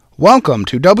Welcome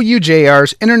to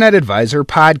WJR's Internet Advisor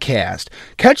podcast.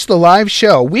 Catch the live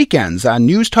show weekends on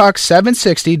News Talk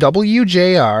 760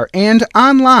 WJR and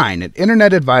online at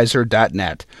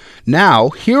internetadvisor.net. Now,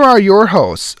 here are your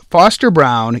hosts, Foster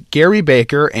Brown, Gary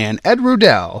Baker, and Ed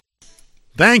Rudell.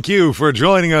 Thank you for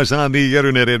joining us on the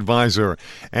Internet Advisor.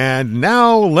 And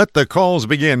now let the calls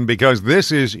begin, because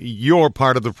this is your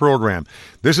part of the program.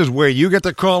 This is where you get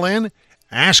to call in,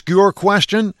 ask your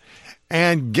question,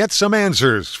 and get some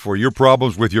answers for your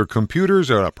problems with your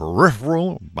computers or a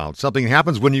peripheral, about something that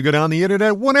happens when you get on the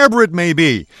Internet, whatever it may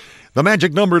be. The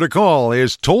magic number to call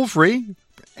is toll-free.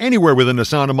 Anywhere within the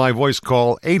sound of my voice,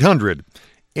 call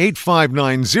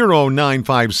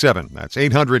 800-859-0957. That's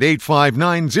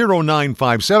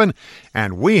 800-859-0957.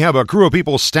 And we have a crew of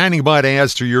people standing by to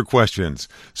answer your questions.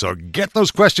 So get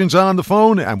those questions on the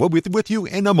phone, and we'll be with you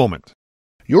in a moment.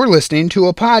 You're listening to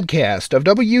a podcast of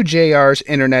WJR's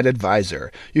Internet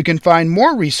Advisor. You can find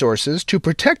more resources to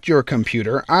protect your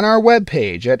computer on our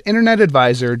webpage at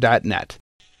internetadvisor.net.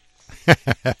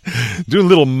 Do a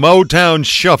little Motown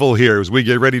shuffle here as we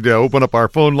get ready to open up our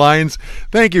phone lines.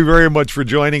 Thank you very much for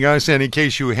joining us. And in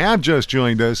case you have just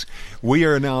joined us, we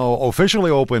are now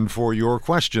officially open for your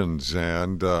questions.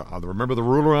 And remember, the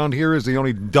rule around here is the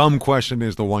only dumb question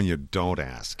is the one you don't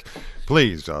ask.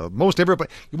 Please, most everybody,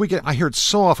 I hear it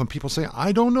so often, people say,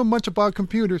 I don't know much about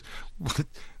computers.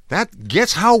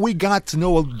 Guess how we got to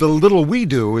know the little we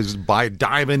do is by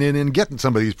diving in and getting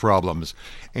some of these problems.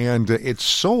 And it's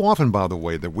so often, by the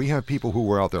way, that we have people who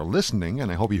are out there listening,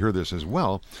 and I hope you hear this as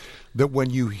well, that when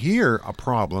you hear a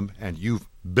problem and you've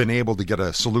been able to get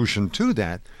a solution to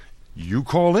that, you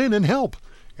call in and help.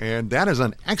 And that is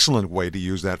an excellent way to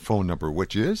use that phone number,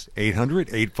 which is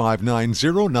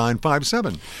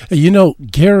 800-859-0957. You know,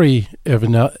 Gary every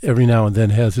now and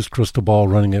then has his crystal ball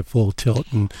running at full tilt,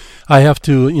 and I have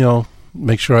to,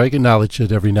 make sure I acknowledge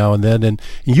it every now and then. And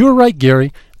you were right,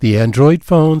 Gary. The Android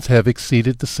phones have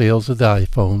exceeded the sales of the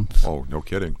iPhones. Oh, no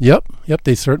kidding. Yep,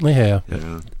 they certainly have.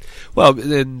 Yeah. Well,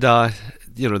 and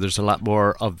there's a lot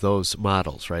more of those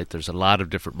models, right? There's a lot of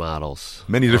different models.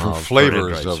 Many different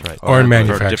flavors Androids, right? Or in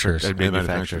manufacturers.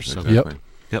 Exactly.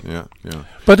 Yep. Yeah.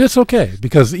 But it's okay,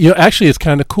 because actually it's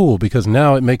kind of cool, because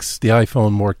now it makes the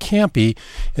iPhone more campy,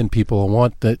 and people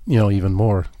want that even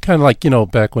more. Kind of like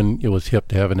back when it was hip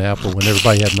to have an Apple, when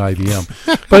everybody had an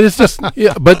IBM. But it's just but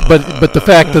the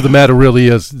fact of the matter really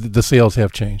is the sales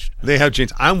have changed. They have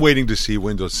changed. I'm waiting to see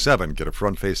Windows 7 get a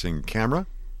front-facing camera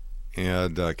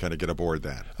and kind of get aboard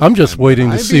that. I'm just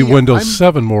waiting to see Windows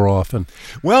 7 more often.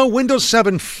 Well, Windows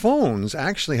 7 phones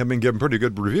actually have been given pretty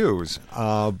good reviews,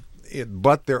 but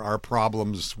there are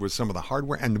problems with some of the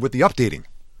hardware and with the updating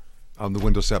on the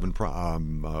Windows 7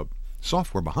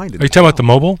 software behind it. Are you talking about the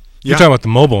mobile? Yeah. You're talking about the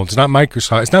mobile. It's not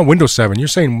Microsoft. It's not Windows 7. You're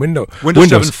saying Windows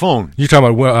 7 phone. You're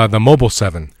talking about the mobile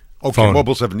 7. Okay, phone.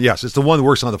 Mobile 7. Yes, it's the one that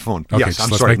works on the phone. Okay, yes, so I'm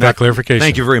let's sorry. make that clarification.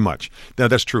 Thank you very much.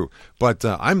 That's true. But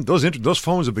those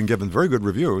phones have been given very good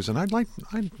reviews, and I'd like to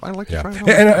try it out.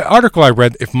 And an article I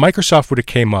read, if Microsoft would have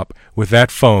came up with that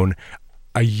phone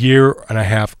a year and a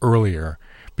half earlier,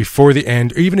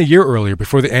 even a year earlier,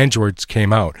 before the Androids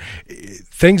came out,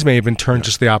 things may have been turned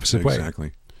just the opposite way.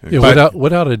 Exactly. Yeah,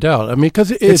 without a doubt. I mean,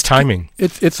 because it's timing.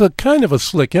 It's a kind of a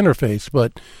slick interface,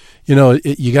 but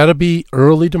you got to be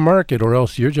early to market, or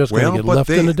else you're just going to get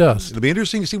left in the dust. It'll be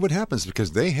interesting to see what happens,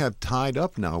 because they have tied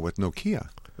up now with Nokia,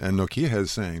 and Nokia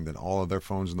is saying that all of their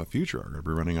phones in the future are going to be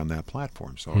running on that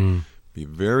platform. So it'll be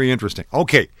very interesting.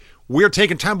 Okay, we're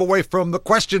taking time away from the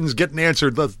questions getting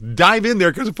answered. Let's dive in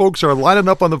there, because folks are lining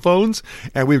up on the phones,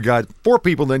 and we've got 4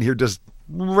 people in here just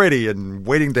ready and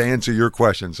waiting to answer your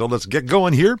questions. So let's get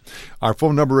going here. Our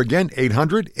phone number again,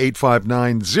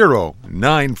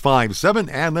 800-859-0957.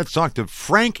 And let's talk to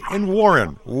Frank and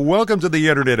Warren. Welcome to the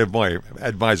Internet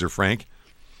Advisor, Frank.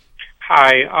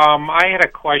 Hi. I had a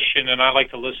question, and I like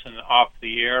to listen off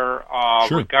the air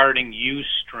Sure. regarding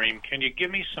Ustream. Can you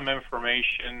give me some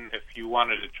information if you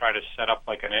wanted to try to set up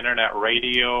like an Internet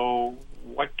radio?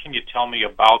 What can you tell me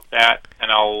about that?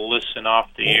 And I'll listen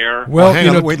off the air. Well, hang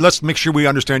on. Wait, let's make sure we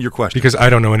understand your question. Because I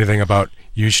don't know anything about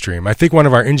Ustream. I think one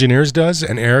of our engineers does,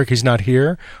 and Eric, he's not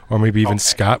here, or maybe even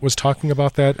Scott was talking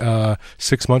about that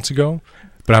 6 months ago,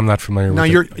 but I'm not familiar with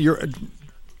it. Now,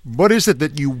 what is it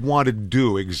that you want to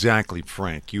do exactly,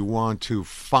 Frank? You want to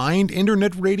find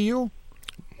Internet radio?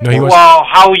 No,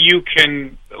 how you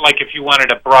can, like if you wanted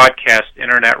to broadcast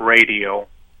Internet radio.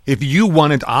 If you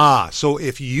wanted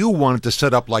to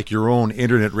set up like your own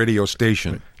Internet radio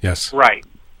station. Yes. Right.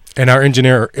 And our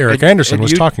engineer, Eric Anderson,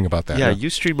 was talking about that. Yeah,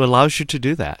 Ustream allows you to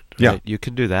do that. Right? Yeah. You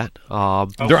can do that. I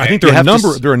think there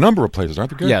are a number of places,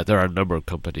 aren't there? Yeah, there are a number of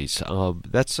companies.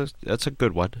 That's a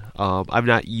good one. I've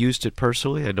not used it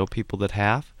personally. I know people that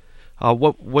have.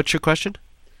 What's your question?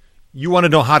 You want to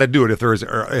know how to do it. If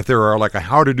there are like a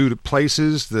how to do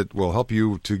places that will help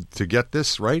you to get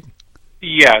this, right?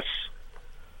 Yes.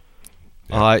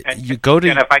 You go to.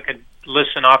 And if I could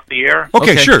listen off the air.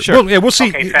 Okay, sure. We'll see.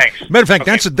 Okay, thanks. Matter of fact,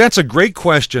 that's a great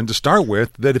question to start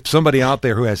with. That if somebody out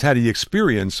there who has had the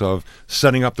experience of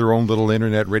setting up their own little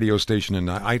internet radio station,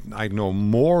 and I know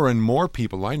more and more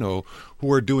people I know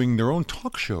who are doing their own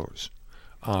talk shows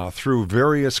through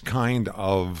various kind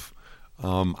of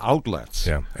outlets.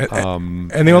 Yeah.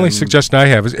 And the only suggestion I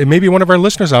have is maybe one of our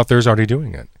listeners out there is already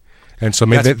doing it. And so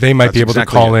maybe they might be able to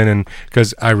call in, and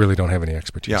because I really don't have any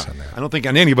expertise on that. I don't think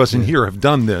any of us in here have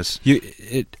done this.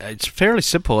 It's fairly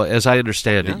simple, as I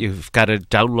understand it. You've got to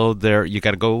download you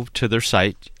got to go to their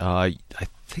site. I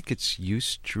think it's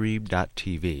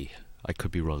ustream.tv. I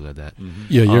could be wrong on that. Mm-hmm.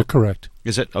 Yeah, you're correct.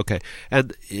 Is it? Okay.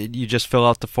 And you just fill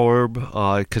out the form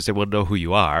because they want to know who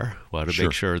you are. Want to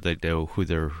make sure they know who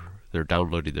they're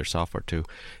downloading their software to.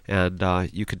 And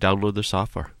you can download their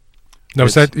software. Now,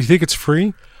 you think it's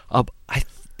free? I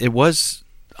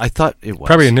thought it was.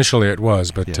 Probably initially it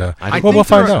was, but we'll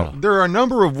find out. There are a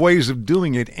number of ways of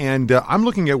doing it, and I'm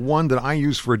looking at one that I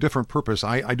use for a different purpose.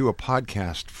 I do a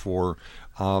podcast for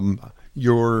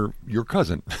your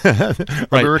cousin,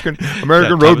 American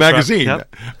Road Magazine.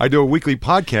 Yep. I do a weekly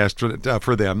podcast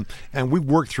for them, and we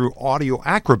work through Audio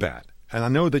Acrobat. And I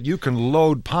know that you can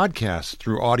load podcasts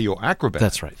through Audio Acrobat.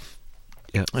 That's right.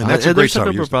 Yeah, and that's a great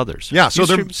number of others. Yeah, so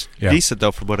they're decent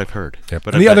though, from what I've heard. Yeah.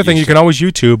 But the other thing, you can always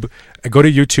YouTube. Go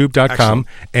to YouTube.com,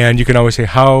 and you can always say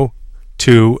how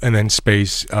to and then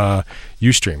space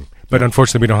Ustream. But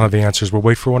unfortunately, we don't have the answers. We'll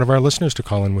wait for one of our listeners to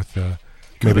call in with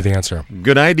maybe the answer.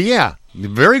 Good idea.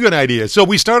 Very good idea. So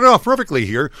we started off perfectly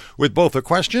here with both a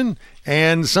question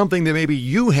and something that maybe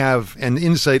you have an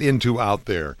insight into out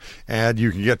there. And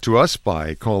you can get to us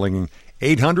by calling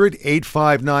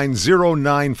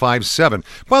 800-859-0957.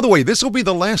 By the way, this will be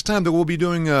the last time that we'll be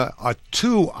doing a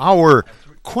 2-hour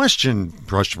question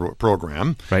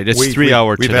program. Right, it's 3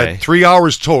 hour today. We've had 3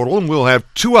 hours total, and we'll have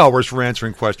 2 hours for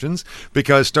answering questions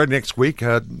because starting next week,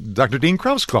 Dr. Dean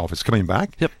Krauskopf is coming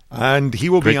back. Yep. And he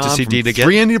will be on from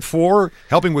 3 until 4,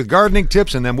 helping with gardening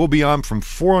tips, and then we'll be on from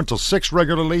 4 until 6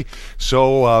 regularly.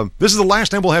 So this is the last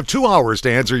time we'll have 2 hours to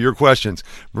answer your questions.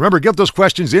 Remember, get those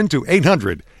questions into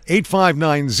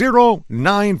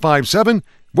 800-859-0957.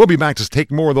 We'll be back to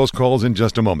take more of those calls in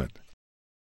just a moment.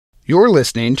 You're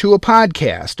listening to a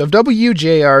podcast of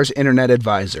WJR's Internet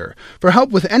Advisor. For help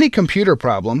with any computer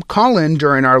problem, call in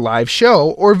during our live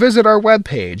show or visit our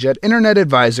webpage at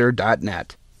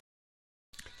internetadvisor.net.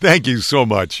 Thank you so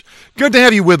much. Good to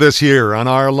have you with us here on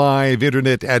our live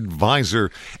Internet Advisor.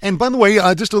 And by the way,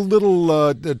 just a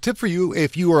little tip for you.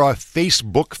 If you are a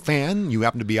Facebook fan, you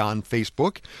happen to be on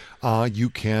Facebook, you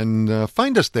can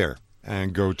find us there.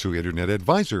 And go to Internet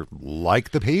Advisor,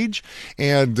 like the page,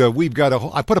 and we've got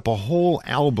I put up a whole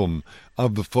album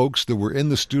of the folks that were in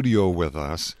the studio with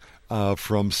us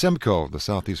from SEMCO, the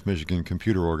Southeast Michigan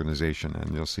Computer Organization,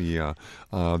 and you'll see they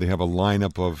have a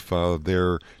lineup of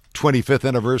their 25th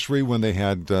anniversary when they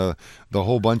had the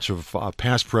whole bunch of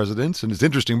past presidents. And it's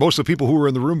interesting, most of the people who are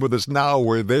in the room with us now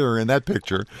were there in that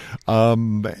picture.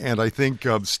 And I think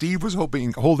Steve was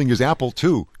holding his Apple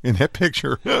II in that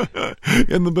picture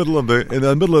in the middle of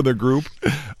the group.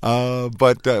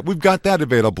 But we've got that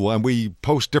available, and we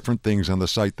post different things on the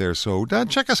site there. So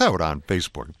check us out on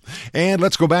Facebook. And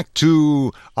let's go back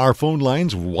to our phone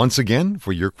lines once again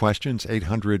for your questions,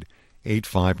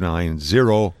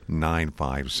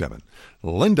 800-859-0957.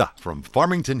 Linda from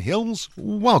Farmington Hills,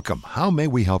 welcome. How may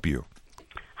we help you?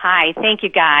 Hi, thank you,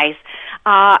 guys.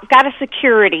 Got a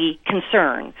security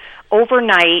concern.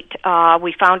 Overnight,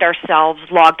 we found ourselves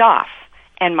logged off,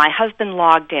 and my husband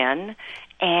logged in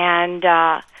and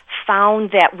found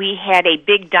that we had a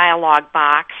big dialog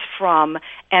box from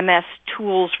MS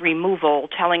Tools Removal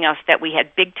telling us that we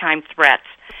had big-time threats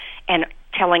and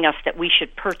telling us that we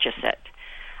should purchase it.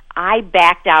 I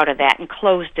backed out of that and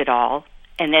closed it all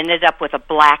and ended up with a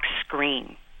black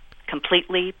screen,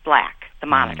 completely black, the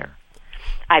monitor.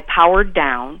 I powered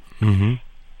down and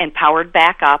powered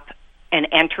back up and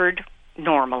entered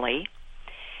normally,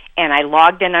 and I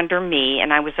logged in under me,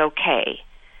 and I was okay.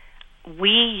 We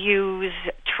use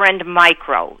Trend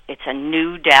Micro. It's a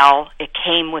new Dell. It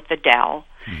came with the Dell,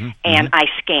 and I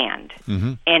scanned,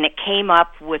 and it came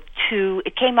up with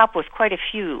quite a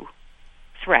few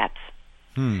threats.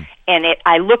 And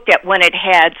I looked at when it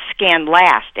had scanned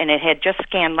last, and it had just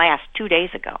scanned last 2 days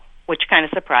ago, which kind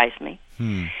of surprised me.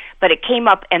 But it came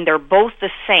up, and they're both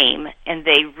the same, and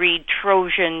they read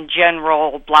Trojan,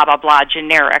 general, blah, blah, blah,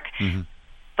 generic.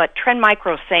 But Trend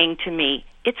Micro saying to me,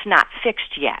 it's not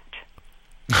fixed yet.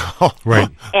 Right.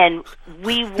 And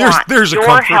we want there's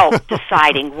your help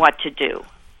deciding what to do.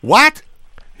 What?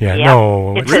 Yeah, Yep.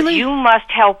 no. It says you must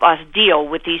help us deal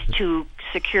with these two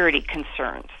security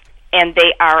concerns. And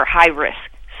they are high risk,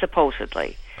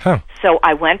 supposedly. Huh. So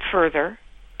I went further,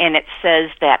 and it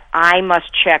says that I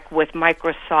must check with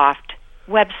Microsoft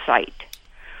website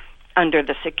under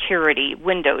the security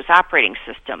Windows operating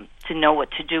system to know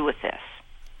what to do with this.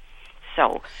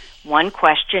 So one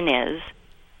question is,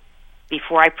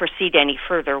 before I proceed any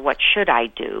further, what should I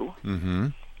do?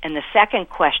 And the second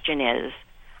question is,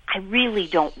 I really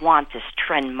don't want this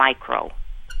Trend Micro.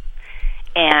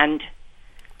 And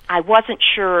I wasn't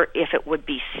sure if it would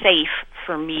be safe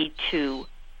for me to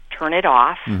turn it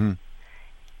off and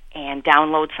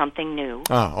download something new.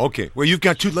 Okay. Well, you've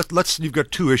got two. You've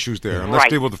got two issues there. And let's Right.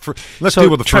 deal with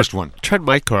the first one. Trend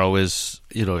Micro is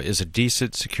a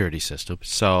decent security system.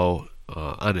 So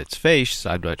on its face,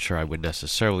 I'm not sure I would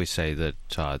necessarily say that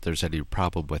there's any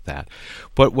problem with that.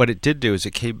 But what it did do is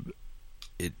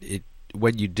it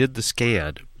when you did the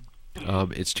scan,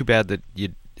 it's too bad that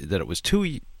it was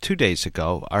 2 days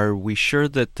ago. Are we sure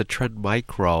that the Trend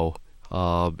Micro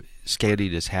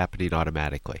scanning is happening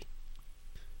automatically?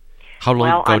 How long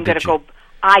ago I'm going to go.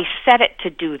 I set it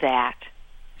to do that.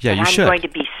 Yeah, you I'm should. going to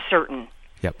be certain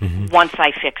Yep. once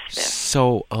I fix this.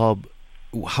 So, how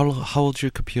old's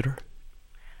your computer?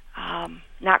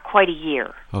 Not quite a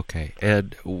year. Okay,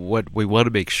 and what we want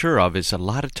to make sure of is a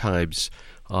lot of times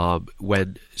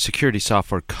when security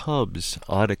software comes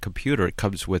on a computer, it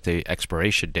comes with a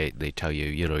expiration date, and they tell you,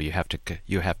 you have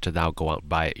to now go out and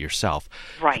buy it yourself.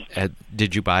 Right. And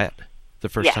did you buy it the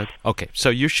first Yes. time? Okay, so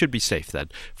you should be safe then.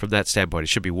 From that standpoint, it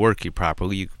should be working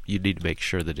properly. You need to make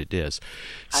sure that it is.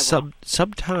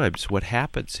 Sometimes what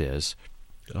happens is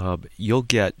you'll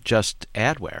get just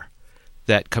adware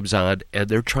that comes on, and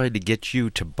they're trying to get you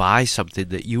to buy something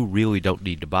that you really don't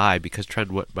need to buy because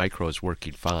Trend Micro is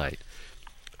working fine.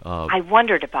 I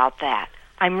wondered about that.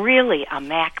 I'm really a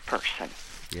Mac person.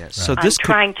 Yeah, so I'm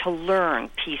trying to learn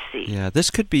PC. Yeah, this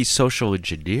could be social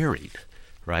engineering,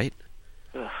 right?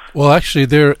 Well, actually,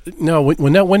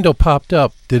 when that window popped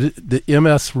up, the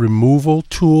MS removal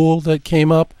tool that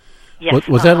came up, Yes,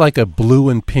 was that like a blue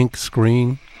and pink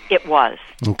screen? It was.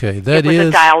 Okay, It was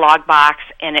a dialog box,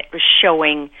 and it was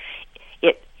showing.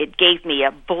 It gave me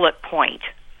a bullet point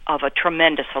of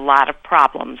a lot of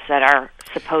problems that are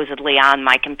supposedly on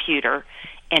my computer,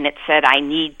 and it said I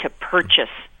need to purchase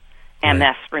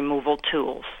MS removal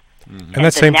tools. And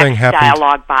that same thing happened. The next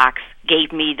dialog box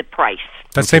gave me the price.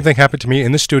 That same thing happened to me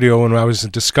in the studio when I was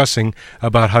discussing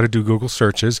about how to do Google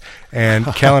searches, and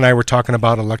Cal and I were talking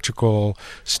about electrical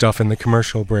stuff in the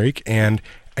commercial break, and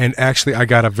actually I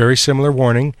got a very similar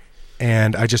warning,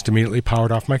 and I just immediately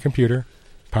powered off my computer,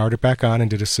 powered it back on, and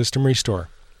did a system restore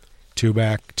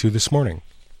back to this morning.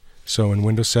 So in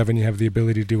Windows 7 you have the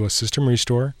ability to do a system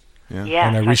restore, Yes,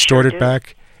 and I restored sure it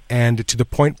back, and to the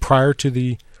point prior to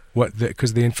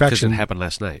because the infection Because it happened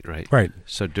last night, right? Right.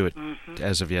 So do it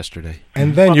as of yesterday.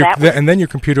 and then Well, and then your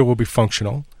computer will be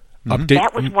functional. Update.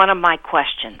 That was one of my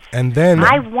questions. And then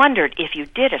I wondered if you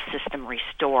did a system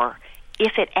restore,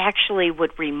 if it actually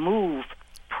would remove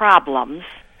problems,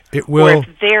 it or will. if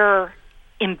they're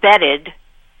embedded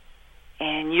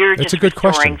and you're That's just a good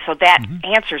restoring. question. So that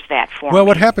answers that for me. Well,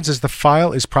 what happens is the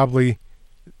file is probably,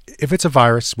 if it's a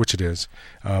virus, which it is,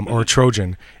 or a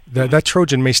Trojan, that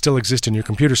Trojan may still exist in your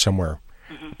computer somewhere,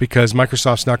 because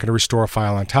Microsoft's not going to restore a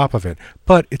file on top of it,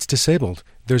 but it's disabled.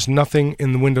 There's nothing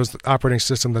in the Windows operating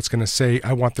system that's going to say,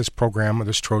 I want this program or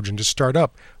this Trojan to start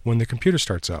up when the computer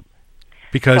starts up.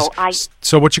 Because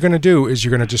so what you're going to do is you're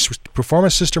going to just perform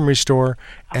a system restore,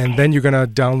 and then you're going to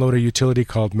download a utility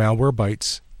called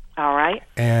Malwarebytes. All right.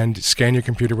 And scan your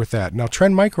computer with that. Now,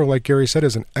 Trend Micro, like Gary said,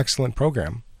 is an excellent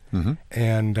program,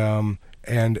 and although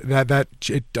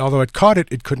it caught it,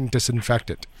 it couldn't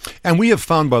disinfect it. And we have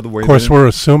found, by the way, Of course, we're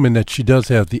assuming that she does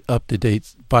have the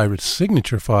up-to-date virus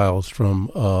signature files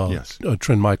from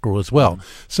Trend Micro as well.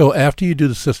 So after you do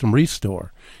the system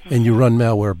restore and you run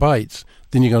Malwarebytes,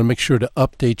 then you're going to make sure to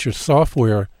update your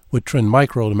software with Trend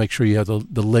Micro to make sure you have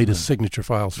the latest signature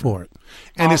files for it.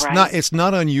 And All it's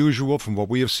not unusual from what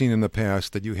we have seen in the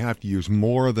past that you have to use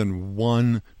more than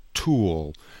one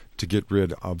tool to get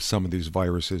rid of some of these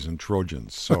viruses and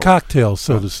Trojans. So, A cocktail,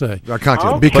 so to say. a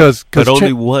cocktail. Oh. Because But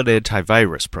only one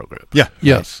antivirus program. Yeah.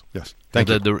 Yes. Yes. Thank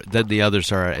you. Then the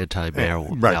others are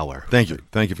anti-malware. Right. Thank you.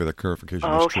 Thank you for the clarification.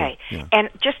 That's Okay. true. Yeah. And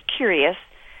just curious,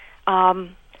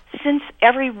 since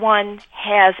everyone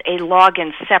has a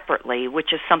login separately,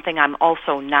 which is something I'm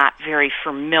also not very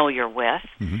familiar with,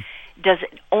 does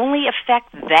it only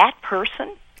affect that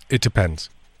person? It depends.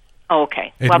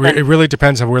 Okay. It Well, then, really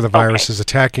depends on where the virus Okay. is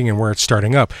attacking and where it's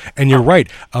starting up. And you're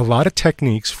right. A lot of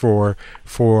techniques for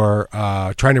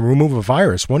trying to remove a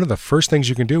virus. One of the first things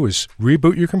you can do is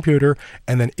reboot your computer,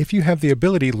 and then if you have the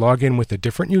ability, log in with a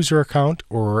different user account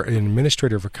or an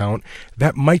administrative account.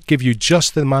 That might give you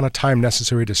just the amount of time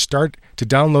necessary to start to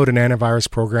download an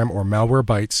antivirus program or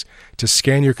Malwarebytes to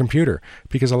scan your computer,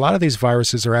 because a lot of these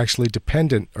viruses are actually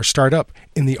dependent or start up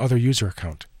in the other user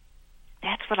account.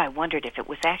 that's what I wondered, if it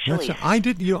was actually I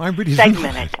really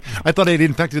segmented. I thought it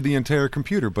infected the entire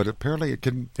computer, but apparently it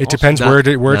can. It also- depends where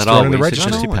it's not thrown in the always, it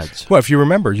registry. just Not always. depends. Well, if you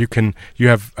remember, you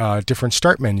have different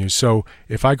start menus. So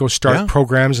if I go start Yeah.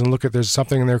 programs and look at, there's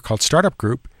something in there called startup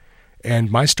group, and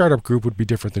my startup group would be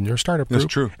different than your startup group.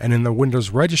 That's true. And in the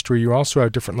Windows registry, you also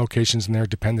have different locations in there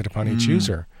dependent upon each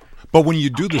user. But when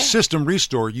you do the system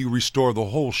restore, you restore the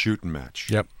whole shoot and match.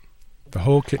 Yep. The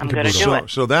whole kit I'm and gonna caboodle. do it.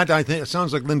 So that, I think, it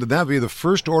sounds like, Linda, that would be the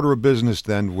first order of business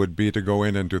then, would be to go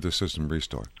in and do the system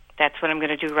restore. That's what I'm going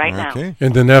to do right Okay.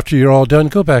 And then after you're all done,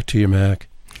 go back to your Mac.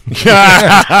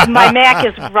 now. My Mac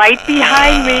is right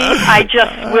behind me. I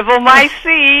just swivel my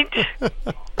seat.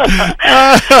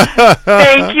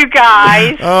 Thank you,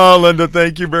 guys. Oh, Linda,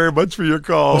 thank you very much for your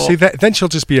call. Well, see, then she'll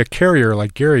just be a carrier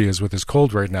like Gary is with his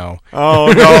cold right now.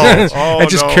 Oh, no. Oh, and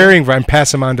just no. carrying and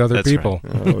pass them on to other That's people.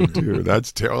 Oh, dear,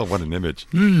 that's terrible. What an image.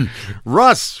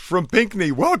 Russ from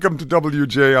Pinckney, welcome to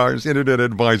WJR's Internet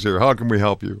Advisor. How can we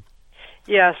help you?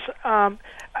 Yes, I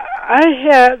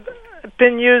have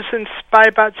been using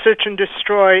Spybot Search and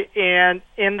Destroy, and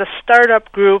in the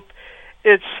startup group,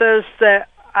 it says that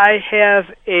I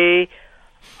have a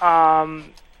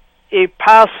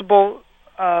possible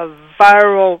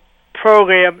viral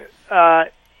program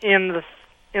in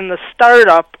the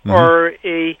startup, or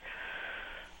a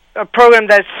program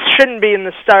that shouldn't be in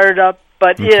the startup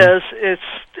but is. It's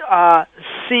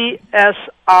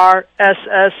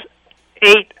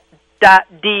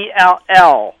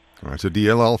CSRSS8.dll. All right, it's a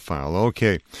DLL file.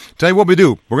 Okay. Tell you what we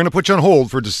do. We're going to put you on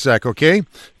hold for just a sec, okay?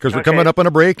 Because we're coming up on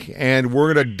a break, and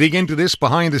we're going to dig into this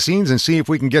behind the scenes and see if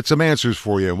we can get some answers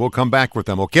for you. And we'll come back with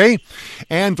them, okay?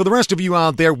 And for the rest of you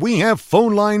out there, we have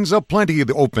phone lines aplenty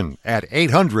open at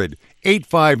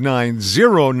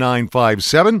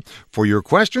 800-859-0957 for your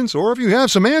questions, or if you have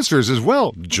some answers as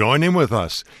well, join in with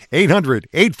us.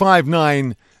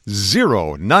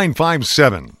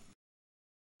 800-859-0957.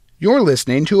 You're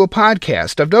listening to a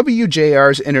podcast of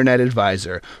WJR's Internet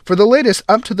Advisor. For the latest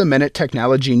up-to-the-minute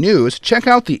technology news, check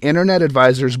out the Internet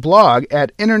Advisor's blog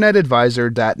at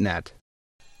internetadvisor.net.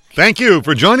 Thank you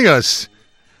for joining us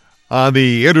on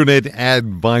the Internet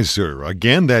Advisor.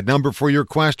 Again, that number for your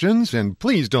questions, and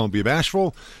please don't be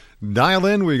bashful. Dial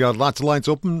in. We got lots of lines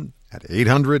open at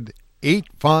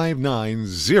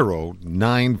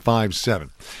 800-859-0957.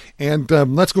 And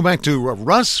let's go back to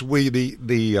Russ.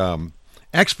 The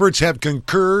experts have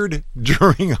concurred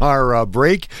during our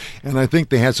break, and I think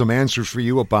they had some answers for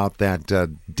you about that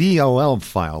DLL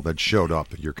file that showed up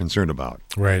that you're concerned about.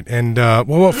 Right. And,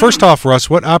 well, first off, Russ,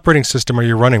 what operating system are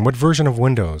you running? What version of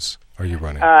Windows are you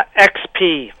running?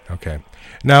 XP. Okay.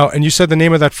 Now, and you said the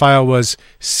name of that file was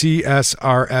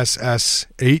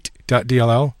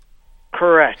CSRSS8.dll?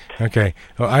 Correct. Okay.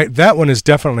 Well, that one is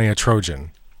definitely a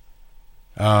Trojan.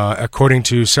 According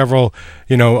to several,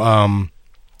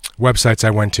 websites I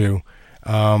went to.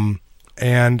 But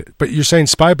you're saying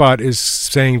Spybot is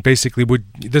saying basically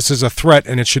this is a threat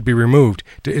and it should be removed.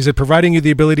 Is it providing you the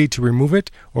ability to remove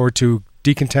it or to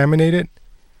decontaminate it?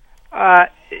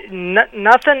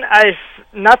 Nothing I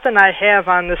have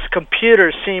on this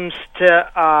computer seems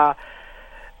to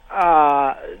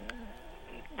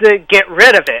get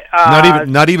rid of it.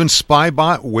 Not even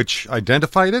Spybot, which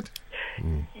identified it?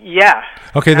 Yeah.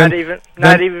 Okay. Not even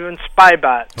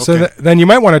Spybot. So then you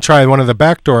might want to try one of the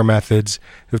backdoor methods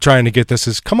of trying to get this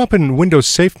is come up in Windows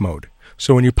Safe Mode.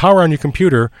 So when you power on your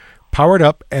computer, power it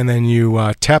up, and then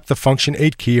you tap the Function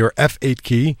 8 key or F8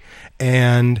 key,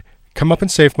 and come up in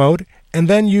Safe Mode, and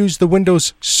then use the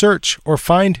Windows Search or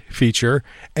Find feature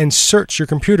and search your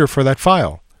computer for that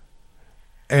file.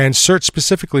 And search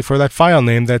specifically for that file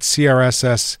name, that's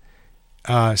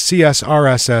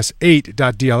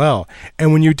CSRSS8.dll.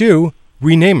 And when you do,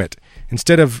 rename it.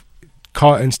 Instead of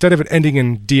it ending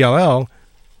in DLL,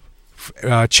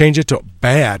 change it to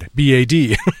BAD,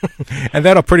 B-A-D. And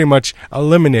that'll pretty much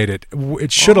eliminate it.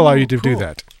 It should allow you to do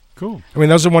that. Cool. I mean,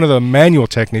 those are one of the manual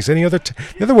techniques. Any other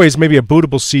the other way is maybe a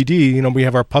bootable CD. You know, we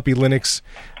have our Puppy Linux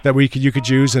that you could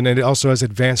use, and it also has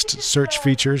advanced search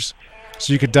features,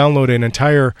 so you could download an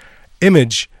entire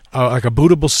image. Like a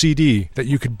bootable CD that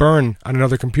you could burn on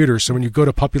another computer. So when you go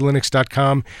to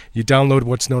puppylinux.com, you download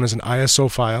what's known as an ISO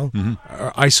file,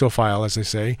 or ISO file, as they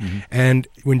say. And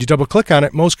when you double-click on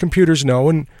it, most computers know,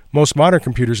 and most modern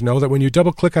computers know, that when you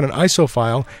double-click on an ISO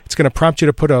file, it's going to prompt you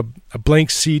to put a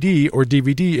blank CD or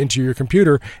DVD into your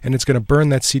computer, and it's going to burn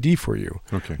that CD for you.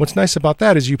 Okay. What's nice about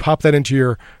that is you pop that into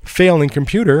your failing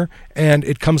computer, and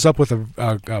it comes up with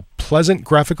a pleasant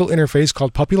graphical interface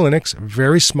called Puppy Linux,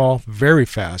 very small, very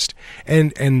fast,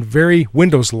 and very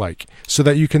Windows-like, so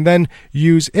that you can then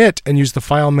use it and use the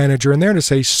file manager in there to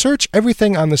say, search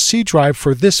everything on the C drive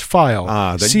for this file.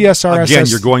 CSRSS. Again,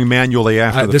 you're going manually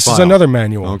after the this file. is another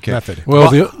manual method.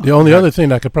 Well, the only other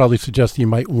thing I could probably suggest you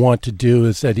might want to do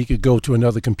is that he could go to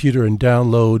another computer and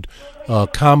download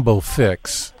Combo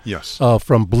Fix. Yes.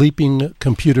 From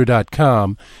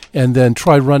bleepingcomputer.com, and then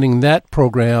try running that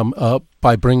program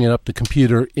by bringing up the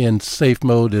computer in safe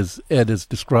mode, as Ed has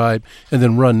described, and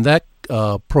then run that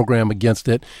program against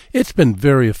it. It's been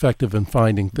very effective in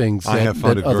finding things I have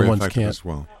found that it other very ones effective can't. as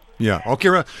well. Yeah. Okay,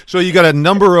 Russ. So you got a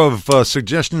number of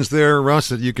suggestions there, Russ,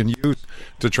 that you can use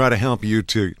to try to help you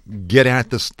to get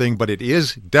at this thing, but it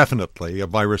is definitely a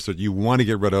virus that you want to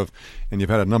get rid of, and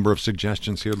you've had a number of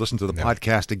suggestions here. Listen to the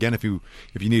podcast again if you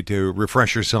need to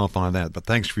refresh yourself on that, but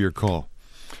thanks for your call.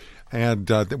 And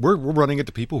we're running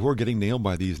into people who are getting nailed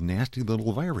by these nasty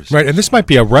little viruses. Right, and this might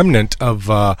be a remnant of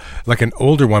like an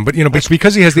older one, but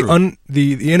because he has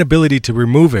the inability to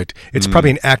remove it, it's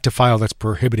probably an active file that's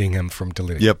prohibiting him from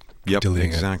deleting. Yep, deleting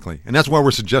exactly. And that's why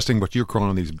we're suggesting what you're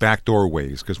calling these backdoor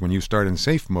ways, because when you start in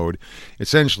safe mode,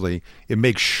 essentially it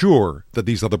makes sure that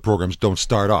these other programs don't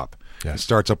start up. Yes. It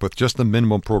starts up with just the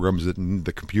minimum programs that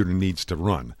the computer needs to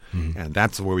run, and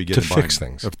that's the way we get to fix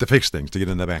things. To fix things, to get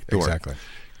in the back door. Exactly.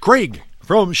 Craig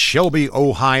from Shelby,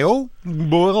 Ohio.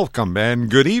 Welcome and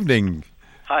good evening.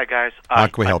 Hi, guys. How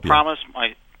can we help I you? promise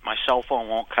my cell phone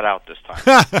won't cut out this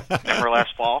time. Remember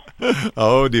last fall?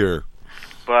 Oh, dear.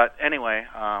 But anyway,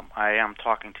 I am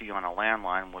talking to you on a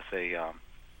landline with a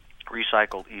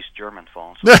recycled East German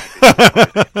phone. So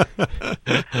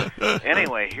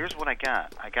anyway, here's what I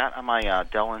got. I got on my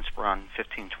Dell Inspiron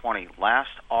 1520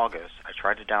 last August. I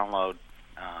tried to download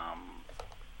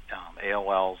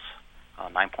AOL's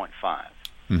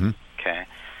 9.5. Okay,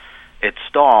 it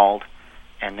stalled,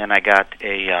 and then I got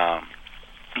a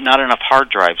not enough hard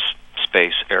drive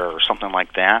space error or something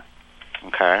like that.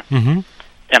 Okay, and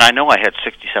I know I had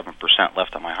 67%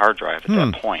 left on my hard drive at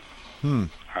that point. All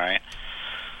right,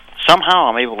 somehow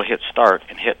I'm able to hit start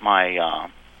and hit my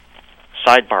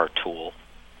sidebar tool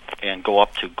and go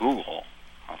up to Google.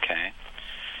 Okay.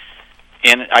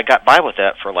 And I got by with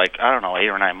that for 8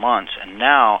 or 9 months, and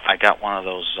now I got one of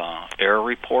those error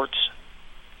reports.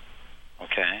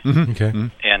 Okay.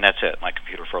 And that's it. My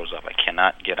computer froze up. I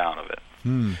cannot get out of it.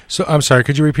 So I'm sorry.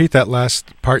 Could you repeat that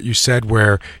last part you said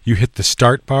where you hit the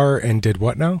start bar and did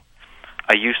what now?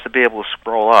 I used to be able to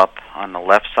scroll up on the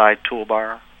left side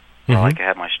toolbar, like I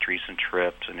had my Streets and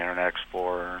Trips and Internet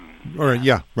Explorer.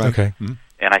 Yeah. Right. Okay. And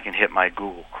I can hit my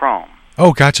Google Chrome.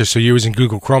 Oh, gotcha. So you're using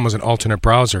Google Chrome as an alternate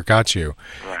browser. Got you.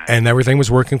 Right. And everything was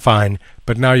working fine,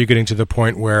 but now you're getting to the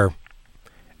point where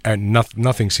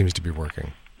nothing seems to be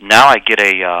working. Now I get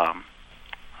a,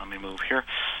 let me move here.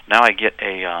 Now I get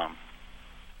a,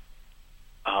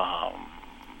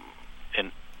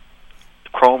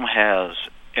 Chrome has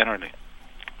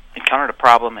encountered a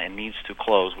problem and needs to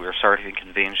close. We are sorry to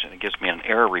inconvenience, and it gives me an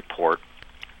error report.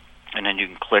 And then you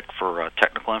can click for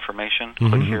technical information,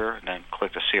 click here, and then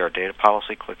click to see our data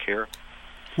policy, click here.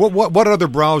 What other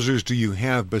browsers do you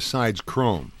have besides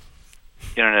Chrome?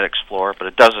 Internet Explorer, but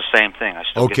it does the same thing. I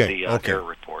still get the error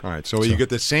report. All right, so you get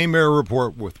the same error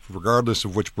report regardless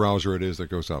of which browser it is that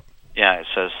goes up. Yeah, it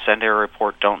says send error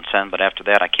report, don't send, but after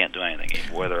that I can't do anything.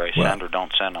 Whether I send or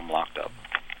don't send, I'm locked up.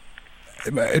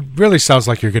 It really sounds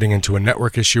like you're getting into a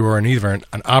network issue or an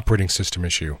operating system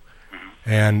issue.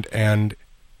 And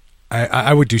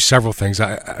I would do several things.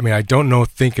 I don't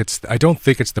think it's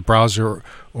the browser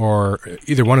or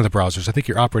either one of the browsers. I think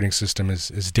your operating system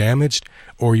is damaged,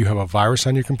 or you have a virus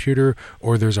on your computer,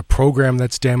 or there's a program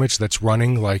that's damaged that's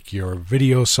running, like your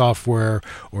video software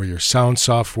or your sound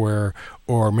software,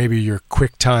 or maybe your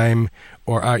QuickTime,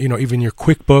 or even your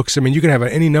QuickBooks. I mean, you can have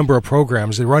any number of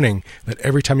programs that are running that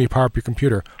every time you power up your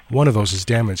computer, one of those is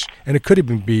damaged, and it could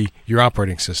even be your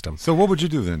operating system. So what would you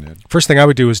do then, Ed? First thing I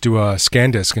would do is do a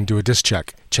scan disk and do a disk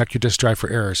check. Check your disk drive for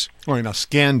errors. All right, now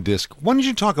scan disk. Why don't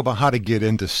you talk about how to get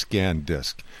into scan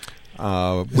disk?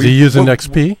 Is he using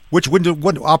XP?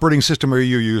 What operating system are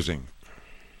you using?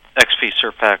 XP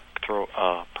Surpac Pro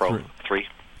 3.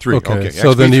 3. Okay. Okay.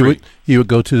 So XP then 3. he would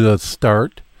go to the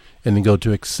start, and then go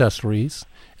to accessories,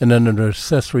 and then under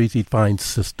accessories he'd find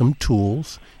system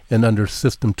tools, and under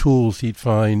system tools he'd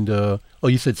find.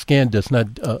 You said scan disk, not.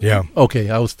 Yeah. Okay,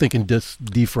 I was thinking disk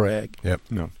defrag. Yep.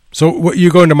 No. So you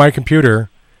go into My Computer,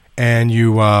 and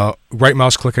you right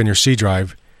mouse click on your C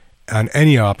drive on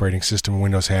any operating system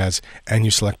Windows has, and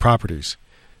you select Properties.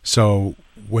 So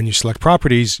when you select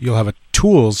Properties, you'll have a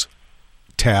Tools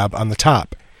tab on the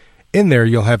top. In there,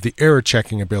 you'll have the error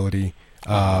checking ability,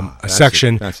 a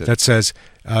section that says,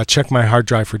 check my hard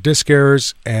drive for disk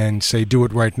errors, and say, do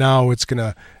it right now.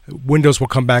 Windows will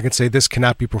come back and say, this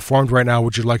cannot be performed right now.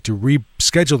 Would you like to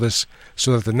reschedule this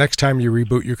so that the next time you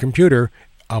reboot your computer,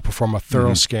 I'll perform a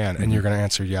thorough scan, and you're going to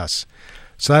answer yes.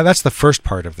 So that's the first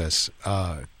part of this,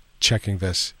 checking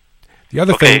this. The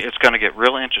other thing... Okay, it's going to get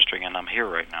real interesting, and I'm here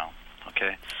right now,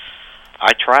 okay?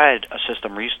 I tried a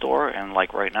system restore, and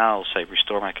like right now, say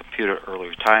restore my computer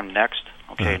earlier time next,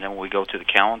 okay, and then we go to the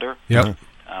calendar. Yep.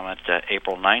 I'm at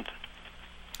April 9th.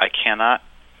 I cannot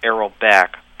arrow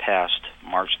back past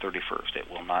March 31st.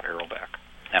 It will not arrow back.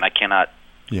 And I cannot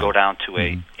go down to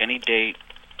any date,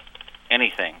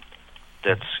 anything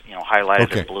that's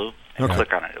highlighted in blue, and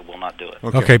click on it. It will not do it.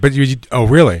 Okay, but oh,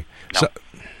 really? No. So,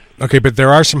 okay, but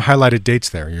there are some highlighted dates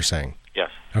there, you're saying?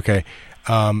 Yes. Okay.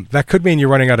 That could mean you're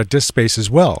running out of disk space as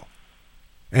well.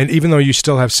 And even though you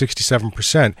still have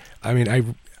 67%, I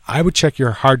mean, I would check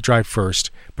your hard drive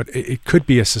first, but it could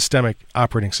be a systemic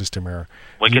operating system error.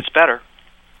 Well, it gets better.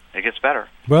 It gets better.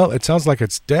 Well, it sounds like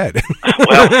it's dead.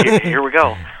 Well, here we go.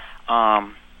 What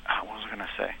was I going to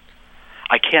say?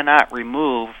 I cannot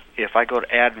remove, if I go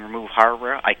to add and remove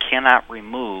hardware, I cannot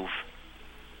remove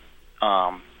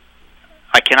that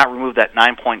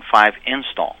 9.5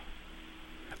 install.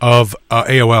 Of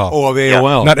AOL. Oh, of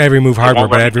AOL. Not add remove hardware,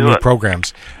 won't but let add me do remove it.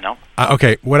 programs. No.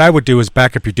 Okay, what I would do is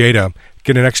back up your data,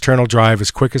 get an external drive as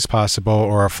quick as possible,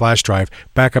 or a flash drive,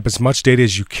 back up as much data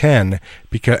as you can,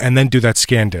 and then do that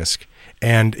scan disk.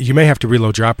 And you may have to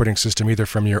reload your operating system either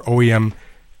from your OEM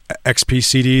XP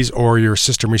CDs or your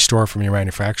system restore from your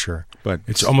manufacturer. But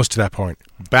it's almost to that point.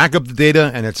 Back up the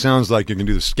data, and it sounds like you can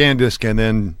do the scan disk, and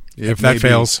then if that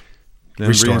fails, then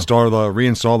restore.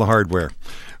 reinstall the hardware.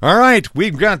 All right,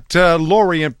 we've got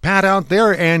Lori and Pat out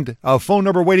there, and a phone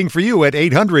number waiting for you at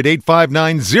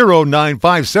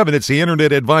 800-859-0957. It's the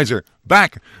Internet Advisor.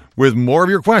 Back with more of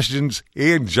your questions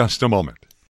in just a moment.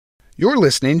 You're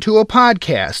listening to a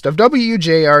podcast of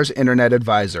WJR's Internet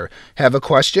Advisor. Have a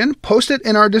question? Post it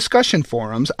in our discussion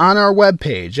forums on our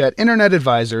webpage at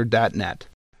internetadvisor.net.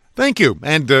 Thank you.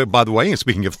 And by the way,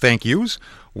 speaking of thank yous,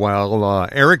 while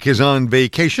Eric is on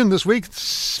vacation this week,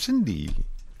 Cindy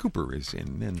Cooper is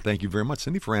in. And thank you very much,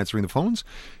 Cindy, for answering the phones.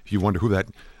 If you wonder who that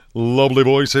lovely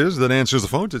voice is that answers the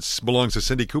phones, it belongs to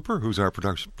Cindy Cooper, who's our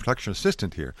production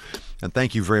assistant here. And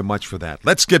thank you very much for that.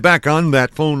 Let's get back on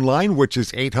that phone line, which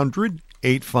is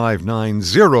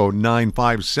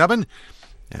 800-859-0957,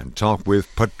 and talk with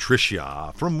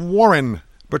Patricia from Warren.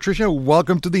 Patricia,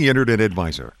 welcome to the Internet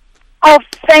Advisor. Oh,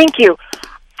 thank you.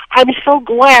 I'm so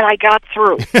glad I got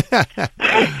through.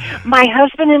 My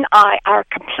husband and I are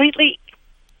completely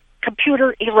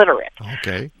computer illiterate.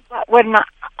 Okay. But when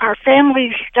our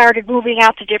family started moving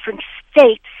out to different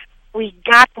states, we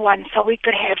got one so we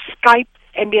could have Skype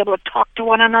and be able to talk to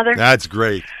one another. That's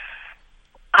great.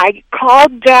 I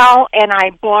called Dell and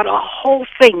I bought a whole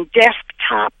thing,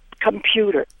 desktop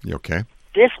computer. Okay.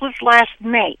 This was last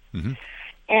May. Mm-hmm.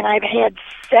 And I've had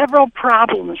several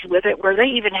problems with it where they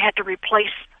even had to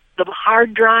replace the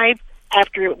hard drive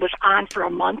after it was on for a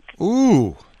month.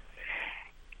 Ooh.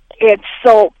 And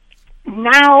so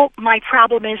now my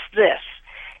problem is this.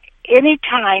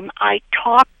 Anytime I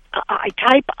type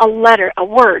a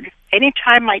word,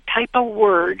 anytime I type a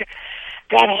word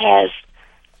that has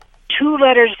two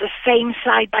letters the same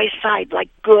side by side, like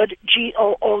good,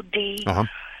 G-O-O-D,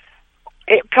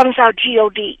 it comes out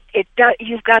G-O-D.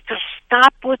 You've got to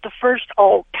stop with the first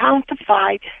O, count to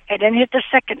 5, and then hit the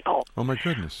second O. Oh, my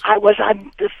goodness. I was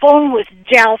on the phone with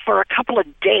Dell for a couple of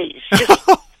days, just,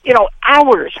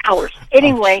 hours.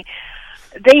 Anyway,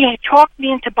 they talked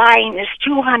me into buying this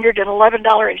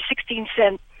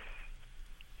 $211.16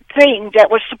 thing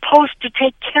that was supposed to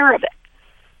take care of it,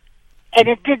 and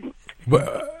it didn't.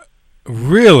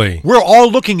 Really? We're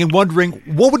all looking and wondering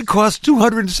what would cost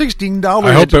 $216.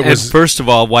 I hope it was. And first of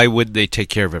all, why wouldn't they take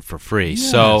care of it for free? Yes.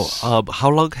 So,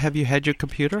 how long have you had your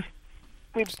computer?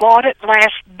 We bought it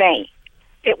last May.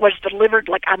 It was delivered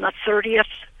on the 30th.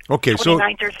 Okay, so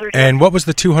 29th or 30th. And what was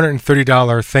the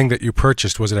 $230 thing that you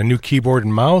purchased? Was it a new keyboard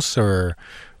and mouse, or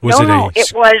was no,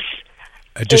 it was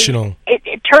additional?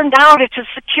 It turned out it's a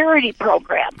security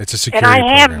program. It's a security program.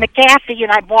 And I have program. McAfee,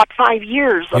 and I bought 5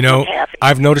 years of McAfee.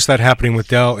 I've noticed that happening with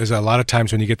Dell is a lot of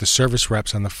times when you get the service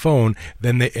reps on the phone,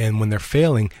 and when they're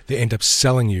failing, they end up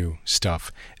selling you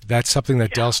stuff. That's something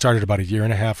that Dell started about a year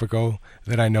and a half ago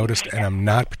that I noticed, and I'm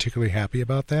not particularly happy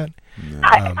about that.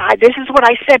 This is what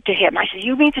I said to him. I said,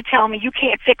 "You mean to tell me you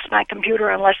can't fix my computer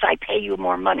unless I pay you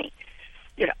more money?"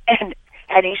 And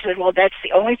he said, "Well, that's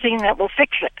the only thing that will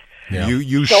fix it." Yeah.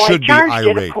 You so should I be charged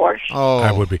irate. it, of course. Oh,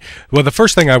 I would be. Well, the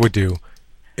first thing I would do,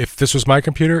 if this was my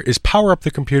computer, is power up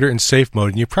the computer in safe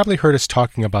mode. And you probably heard us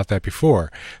talking about that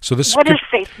before. So this What is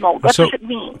safe mode? What does it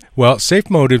mean? Well, safe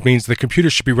mode, it means the computer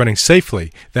should be running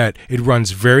safely, that it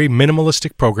runs very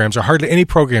minimalistic programs, or hardly any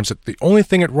programs. The only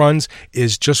thing it runs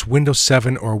is just Windows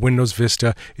 7 or Windows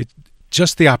Vista.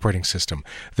 Just the operating system.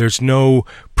 There's no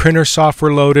printer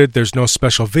software loaded. There's no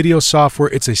special video software.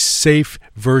 It's a safe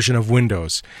version of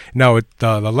Windows. Now,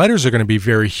 the letters are going to be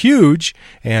very huge,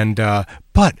 and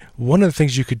but one of the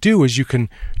things you could do is you could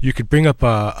bring up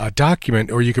a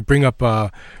document, or you could bring up a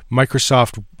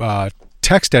Microsoft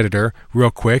text editor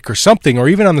real quick, or something, or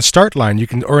even on the start line,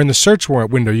 or in the search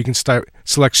window, you can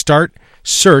select Start,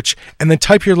 Search, and then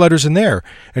type your letters in there,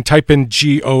 and type in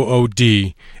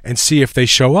GOOD, and see if they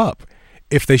show up.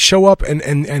 If they show up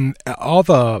and all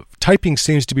the typing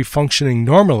seems to be functioning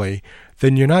normally,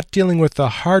 then you're not dealing with a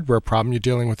hardware problem, you're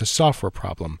dealing with a software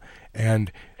problem. And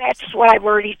that's what I've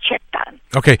already checked on.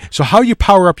 Okay, so how you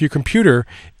power up your computer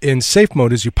in safe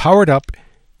mode is you power it up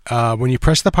when you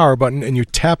press the power button and you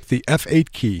tap the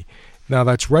F8 key. Now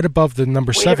that's right above the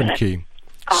number 7 key.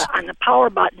 On the power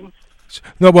button.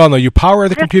 No, you power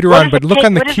the computer on, but look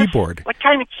on the keyboard. What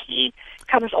kind of key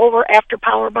comes over after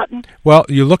power button? Well,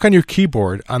 you look on your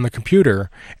keyboard on the computer,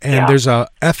 and there's a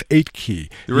F8 key.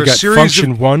 There are you got series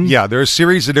function 1. Yeah, there are a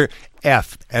series that are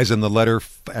F, as in the letter,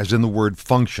 as in the word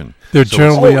function. They're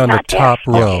generally on the top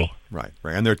row. Right,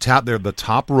 and they're the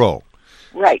top row.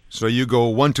 Right. So you go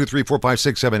 1, 2, 3, 4, 5,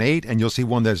 6, 7, 8, and you'll see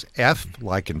one that's F,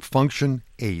 like in function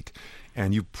 8,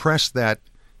 and you press that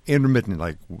intermittent,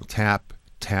 like tap,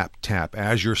 tap, tap,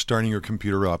 as you're starting your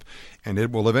computer up, and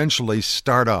it will eventually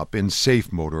start up in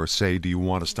safe mode, or say, do you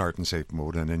want to start in safe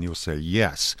mode? And then you'll say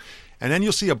yes. And then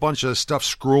you'll see a bunch of stuff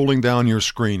scrolling down your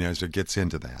screen as it gets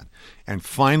into that. And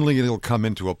finally, it'll come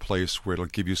into a place where it'll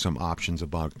give you some options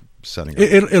about setting up.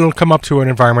 It'll come up to an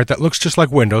environment that looks just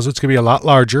like Windows. It's going to be a lot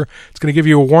larger. It's going to give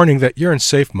you a warning that you're in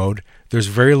safe mode. There's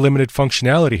very limited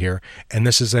functionality here, and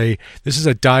this is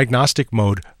a diagnostic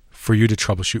mode for you to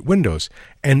troubleshoot Windows.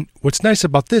 And what's nice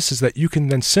about this is that you can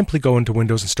then simply go into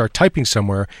Windows and start typing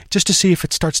somewhere just to see if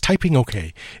it starts typing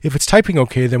okay. If it's typing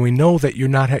okay, then we know that you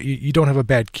don't have a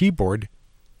bad keyboard,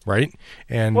 right?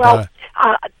 And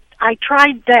I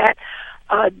tried that.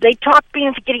 They talked me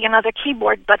into getting another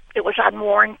keyboard, but it was on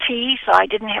warranty, so I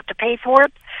didn't have to pay for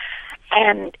it.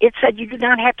 And it said you do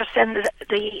not have to send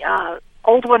the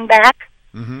old one back.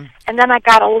 Mm-hmm. And then I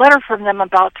got a letter from them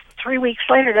about 3 weeks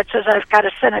later that says I've got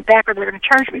to send it back or they're going to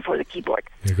charge me for the keyboard.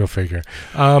 You go figure.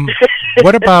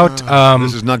 What about...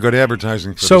 this is not good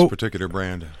advertising for this particular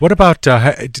brand. What about...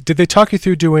 did they talk you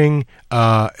through doing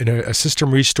a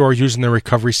system restore using the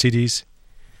recovery CDs?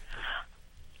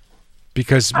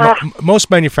 Because most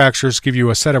manufacturers give you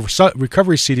a set of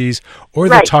recovery CDs, or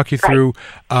they talk you through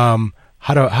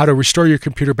how to restore your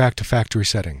computer back to factory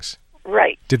settings.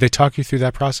 Right. Did they talk you through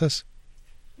that process?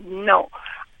 No.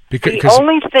 The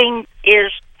only thing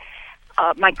is,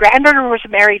 my granddaughter was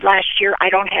married last year. I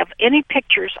don't have any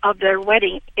pictures of their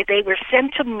wedding. They were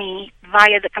sent to me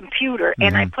via the computer,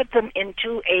 and I put them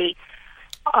into a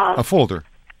folder.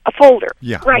 A folder.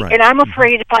 Yeah. Right. And I'm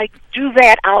afraid if I do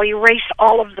that, I'll erase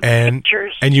all of the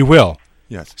pictures. And you will.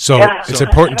 Yes. So it's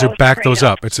important to back those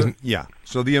up.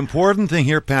 So the important thing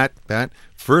here, Pat,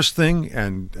 first thing,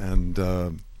 and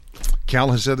Cal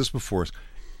has said this before, is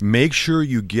make sure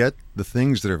you get the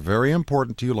things that are very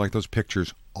important to you, like those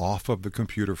pictures, off of the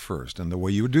computer first. And the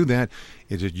way you would do that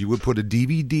is that you would put a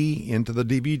DVD into the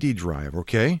DVD drive,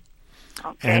 okay?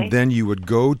 And then you would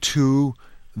go to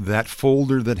that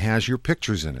folder that has your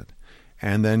pictures in it.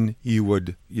 And then you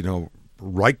would,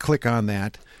 right-click on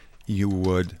that. You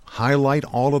would highlight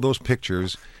all of those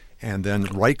pictures and then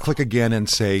right-click again and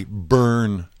say,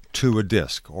 burn to a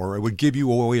disk, or it would give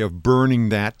you a way of burning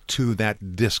that to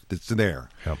that disk that's there.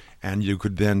 Yep. And you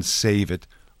could then save it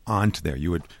onto there.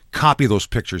 You would copy those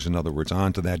pictures, in other words,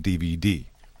 onto that DVD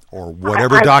or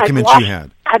whatever documents you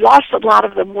had. I lost a lot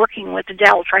of them working with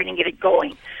Dell trying to get it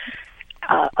going,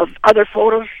 of other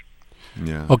photos.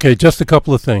 Yeah. Okay, just a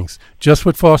couple of things. Just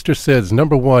what Foster says.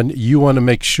 Number one, you want to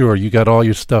make sure you got all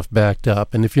your stuff backed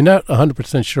up. And if you're not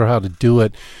 100% sure how to do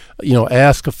it,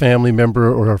 ask a family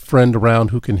member or a friend around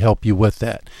who can help you with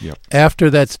that. Yep. After After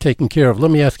that's taken care of,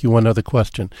 let me ask you one other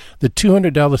question. The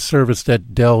 $200 service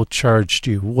that Dell charged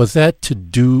you, was that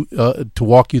to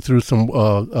walk you through some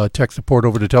tech support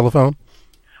over the telephone?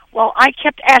 Well, I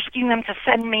kept asking them to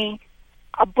send me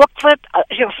a booklet,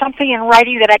 something in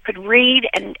writing that I could read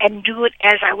and do it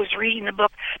as I was reading the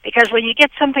book. Because when you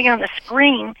get something on the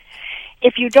screen,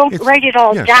 if you don't write it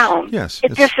all down,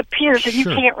 it disappears and you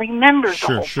can't remember the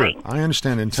whole thing. I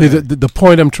understand. See, the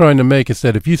point I'm trying to make is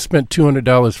that if you spent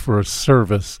 $200 for a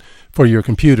service for your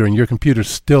computer and your computer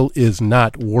still is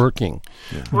not working,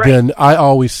 then I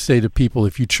always say to people,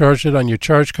 if you charge it on your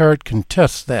charge card,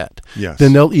 contest that. Yes.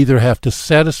 Then they'll either have to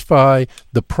satisfy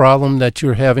the problem that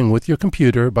you're having with your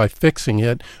computer by fixing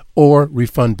it or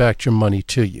refund back your money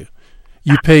to you.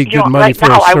 You pay good money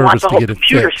for a service to get it fixed.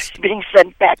 I want the whole computer being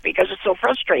sent back because it's so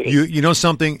frustrating. You know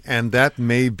something, and that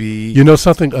may be... You know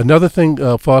something, another thing,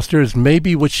 Foster, is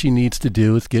maybe what she needs to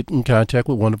do is get in contact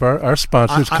with one of our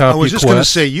sponsors, CompuQuest. I was just going to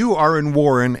say, you are in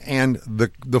Warren, and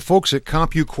the folks at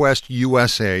CompuQuest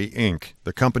USA, Inc.,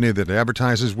 the company that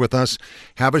advertises with us,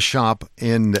 have a shop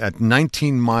at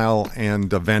 19 Mile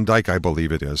and Van Dyke, I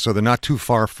believe it is. So they're not too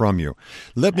far from you.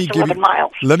 Let me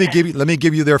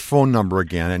give you their phone number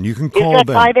again, and you can call them.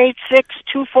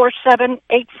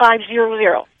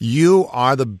 586-247-8500. You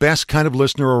are the best kind of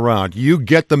listener around. You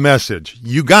get the message.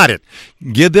 You got it.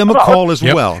 Give them a call as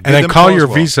well. And then call your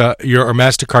Visa, or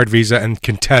MasterCard Visa, and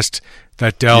contest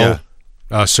that Dell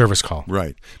service call.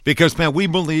 Right. Because, man, we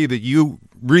believe that you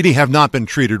really have not been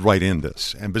treated right in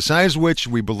this. And besides which,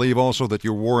 we believe also that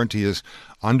your warranty is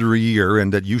under a year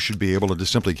and that you should be able to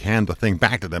just simply hand the thing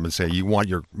back to them and say you want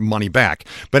your money back.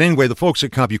 But anyway, the folks at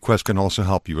CompuQuest can also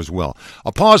help you as well.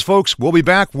 A pause, folks. We'll be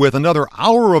back with another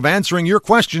hour of answering your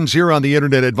questions here on the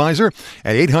Internet Advisor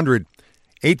at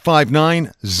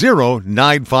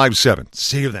 800-859-0957.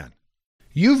 See you then.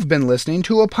 You've been listening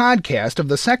to a podcast of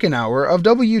the second hour of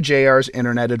WJR's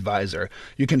Internet Advisor.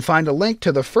 You can find a link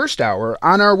to the first hour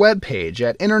on our webpage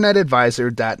at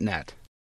internetadvisor.net.